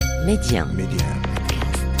Média.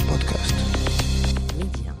 Podcast.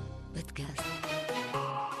 Média. Podcast.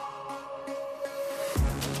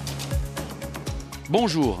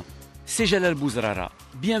 Bonjour, c'est Jalal Bouzrara.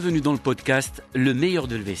 Bienvenue dans le podcast Le meilleur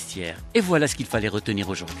de le vestiaire. Et voilà ce qu'il fallait retenir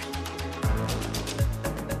aujourd'hui.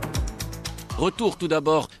 Retour tout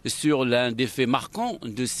d'abord sur l'un des faits marquants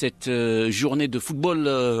de cette journée de football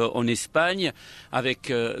en Espagne,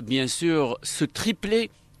 avec bien sûr ce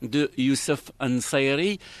triplé de Youssef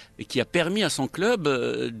En-Nesyri qui a permis à son club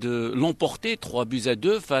de l'emporter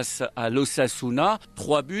 3-2 face à l'Osasuna.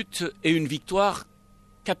 3 buts et une victoire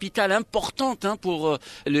capitale importante pour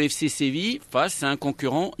le FC Séviille face à un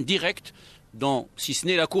concurrent direct dans, si ce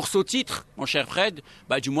n'est la course au titre, mon cher Fred,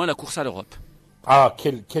 du moins la course à l'Europe. Ah,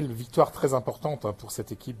 quelle victoire très importante pour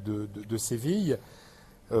cette équipe de Séville,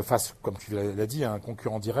 face, comme tu l'as dit, à un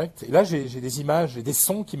concurrent direct. Et là, j'ai des images et des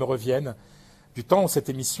sons qui me reviennent du temps où cette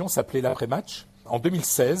émission s'appelait l'après-match. En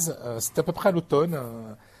 2016, c'était à peu près à l'automne,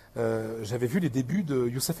 j'avais vu les débuts de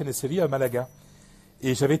Youssef En-Nesyri à Malaga.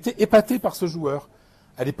 Et j'avais été épaté par ce joueur.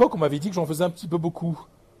 À l'époque, on m'avait dit que j'en faisais un petit peu beaucoup.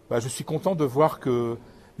 Je suis content de voir que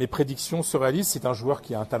mes prédictions se réalisent. C'est un joueur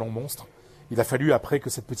qui a un talent monstre. Il a fallu après que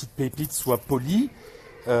cette petite pépite soit polie,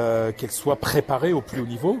 qu'elle soit préparée au plus haut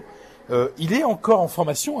niveau. Il est encore en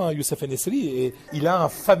formation, Youssef En-Nesyri, et il a un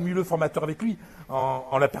fabuleux formateur avec lui,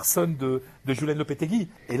 en la personne de Julen Lopetegui.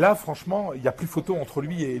 Et là, franchement, il n'y a plus photo entre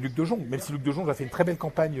lui et Luc de Jong, même si Luc de Jong a fait une très belle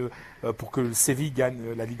campagne pour que le Séville gagne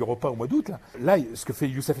la Liga Europa au mois d'août. Là, ce que fait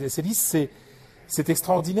Youssef En-Nesyri, c'est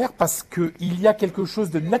extraordinaire parce qu'il y a quelque chose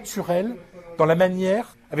de naturel dans la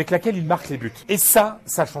manière avec laquelle il marque les buts. Et ça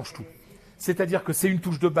change tout. C'est-à-dire que c'est une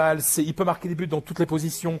touche de balle, il peut marquer des buts dans toutes les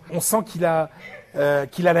positions. On sent qu'il a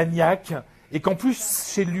la niaque et qu'en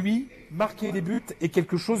plus, chez lui, marquer des buts est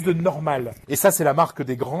quelque chose de normal. Et ça, c'est la marque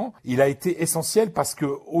des grands. Il a été essentiel parce que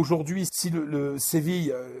aujourd'hui, si le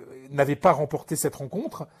Séville n'avait pas remporté cette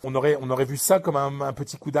rencontre, on aurait vu ça comme un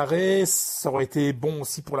petit coup d'arrêt. Ça aurait été bon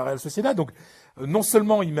aussi pour la Real Sociedad. Donc, non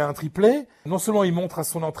seulement il met un triplé, non seulement il montre à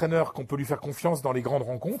son entraîneur qu'on peut lui faire confiance dans les grandes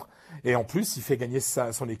rencontres, et en plus il fait gagner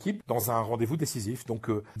son équipe dans un rendez-vous décisif. Donc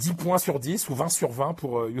 10 points sur 10 ou 20 sur 20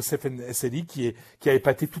 pour Youssef En-Nesyri qui a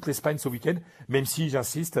épaté toute l'Espagne ce week-end, même si,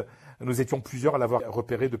 j'insiste, nous étions plusieurs à l'avoir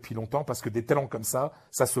repéré depuis longtemps parce que des talents comme ça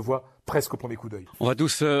se voit presque au premier coup d'œil. On va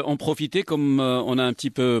tous en profiter comme on a un petit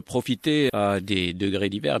peu profité à des degrés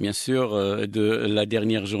divers, bien sûr, de la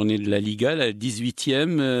dernière journée de la Liga, la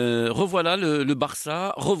 18e. Revoilà le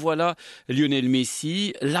Barça, revoilà Lionel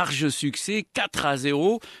Messi, large succès,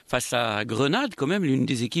 4-0 face à Grenade, quand même, l'une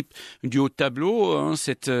des équipes du haut de tableau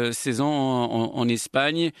cette saison en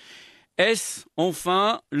Espagne. Est-ce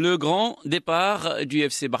enfin le grand départ du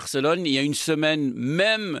FC Barcelone? Il y a une semaine,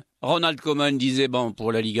 même Ronald Koeman disait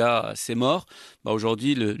pour la Liga c'est mort.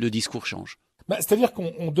 Aujourd'hui le discours change. C'est-à-dire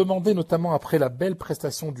qu'on demandait notamment après la belle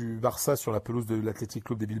prestation du Barça sur la pelouse de l'Athletic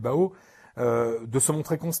Club de Bilbao de se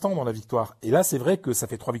montrer constant dans la victoire. Et là, c'est vrai que ça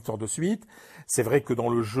fait 3 victoires de suite. C'est vrai que dans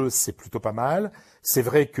le jeu, c'est plutôt pas mal. C'est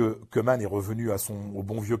vrai que Koeman est revenu au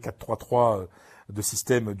bon vieux 4-3-3 de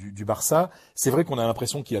système du Barça. C'est vrai qu'on a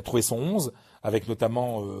l'impression qu'il a trouvé son 11, avec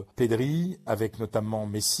notamment Pedri, avec notamment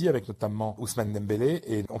Messi, avec notamment Ousmane Dembélé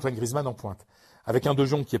et Antoine Griezmann en pointe. Avec un De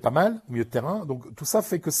Jong qui est pas mal au milieu de terrain. Donc tout ça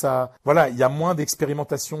fait que il y a moins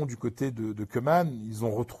d'expérimentation du côté de Koeman. Ils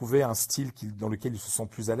ont retrouvé un style dans lequel ils se sentent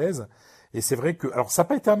plus à l'aise. Et c'est vrai que, alors ça n'a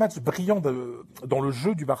pas été un match brillant dans le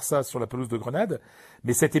jeu du Barça sur la pelouse de Grenade,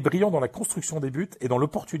 mais ça a été brillant dans la construction des buts et dans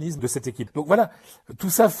l'opportunisme de cette équipe. Donc voilà, tout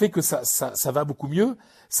ça fait que ça va beaucoup mieux.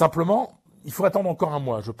 Simplement, il faut attendre encore un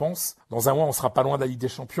mois, je pense. Dans un mois, on sera pas loin de la Ligue des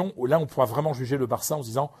Champions. Là, on pourra vraiment juger le Barça en se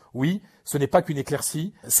disant, oui, ce n'est pas qu'une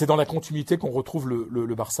éclaircie. C'est dans la continuité qu'on retrouve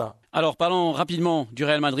le Barça. Alors, parlons rapidement du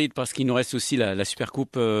Real Madrid, parce qu'il nous reste aussi la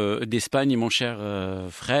Supercoupe d'Espagne, mon cher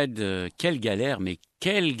Fred. Quelle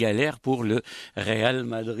galère pour le Real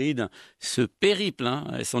Madrid. Ce périple,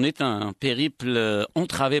 c'en est un périple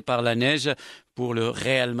entravé par la neige pour le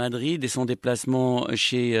Real Madrid et son déplacement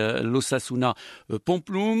chez l'Osasuna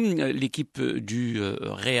Pampelune. L'équipe du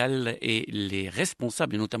Real et les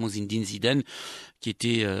responsables, et notamment Zinedine Zidane, qui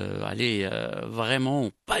était vraiment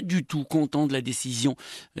pas du tout content de la décision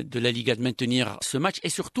de la Liga de maintenir ce match et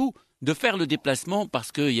surtout de faire le déplacement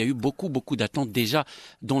parce qu'il y a eu beaucoup d'attentes déjà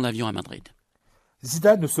dans l'avion à Madrid.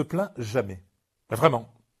 Zidane ne se plaint jamais. Vraiment.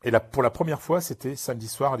 Et là, pour la première fois, c'était samedi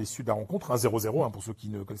soir à l'issue de la rencontre, 1-0-0, pour ceux qui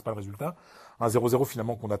ne connaissent pas le résultat. 1-0-0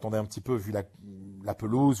 finalement qu'on attendait un petit peu vu la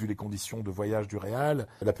pelouse, vu les conditions de voyage du Real.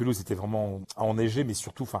 La pelouse était vraiment enneigée, mais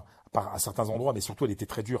surtout, à certains endroits, mais surtout elle était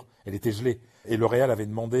très dure, elle était gelée. Et le Real avait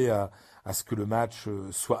demandé à ce que le match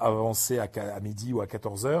soit avancé à midi ou à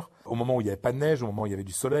 14h. Au moment où il n'y avait pas de neige, au moment où il y avait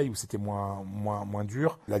du soleil, où c'était moins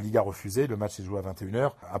dur, la Liga a refusé. Le match s'est joué à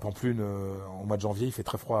 21h. À Pampelune, au mois de janvier, il fait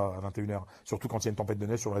très froid à 21h, surtout quand il y a une tempête de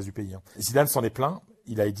neige sur le reste du pays. Zidane s'en est plaint.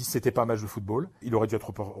 Il a dit que c'était pas un match de football. Il aurait dû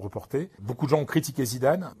être reporté. Beaucoup de gens ont critiqué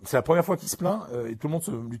Zidane. C'est la première fois qu'il se plaint et tout le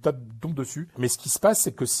monde lui tombe dessus. Mais ce qui se passe,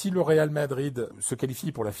 c'est que si le Real Madrid se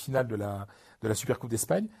qualifie pour la finale de la Supercoupe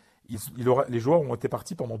d'Espagne, les joueurs ont été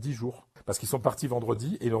partis pendant 10 jours. Parce qu'ils sont partis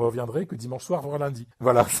vendredi et ils ne reviendraient que dimanche soir, voire lundi.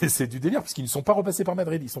 Voilà, c'est du délire, puisqu'ils ne sont pas repassés par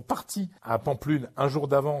Madrid. Ils sont partis à Pampelune un jour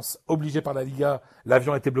d'avance, obligés par la Liga.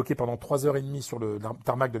 L'avion a été bloqué pendant 3h30 sur le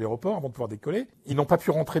tarmac de l'aéroport avant de pouvoir décoller. Ils n'ont pas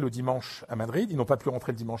pu rentrer le dimanche à Madrid. Ils n'ont pas pu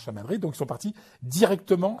rentrer le dimanche à Madrid. Donc ils sont partis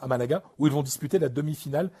directement à Malaga, où ils vont disputer la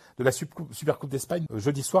demi-finale de la Supercoupe d'Espagne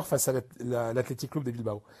jeudi soir face à l'Athletic Club de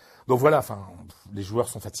Bilbao. Donc voilà, les joueurs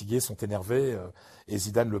sont fatigués, sont énervés, et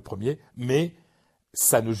Zidane le premier. Mais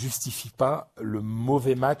ça ne justifie pas le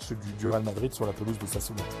mauvais match du Real Madrid sur la pelouse de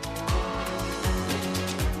Osasuna.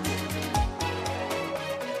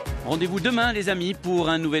 Rendez-vous demain, les amis, pour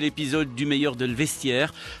un nouvel épisode du meilleur de le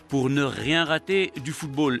vestiaire. Pour ne rien rater du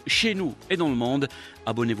football chez nous et dans le monde,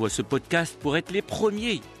 abonnez-vous à ce podcast pour être les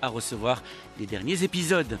premiers à recevoir les derniers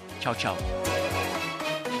épisodes. Ciao, ciao.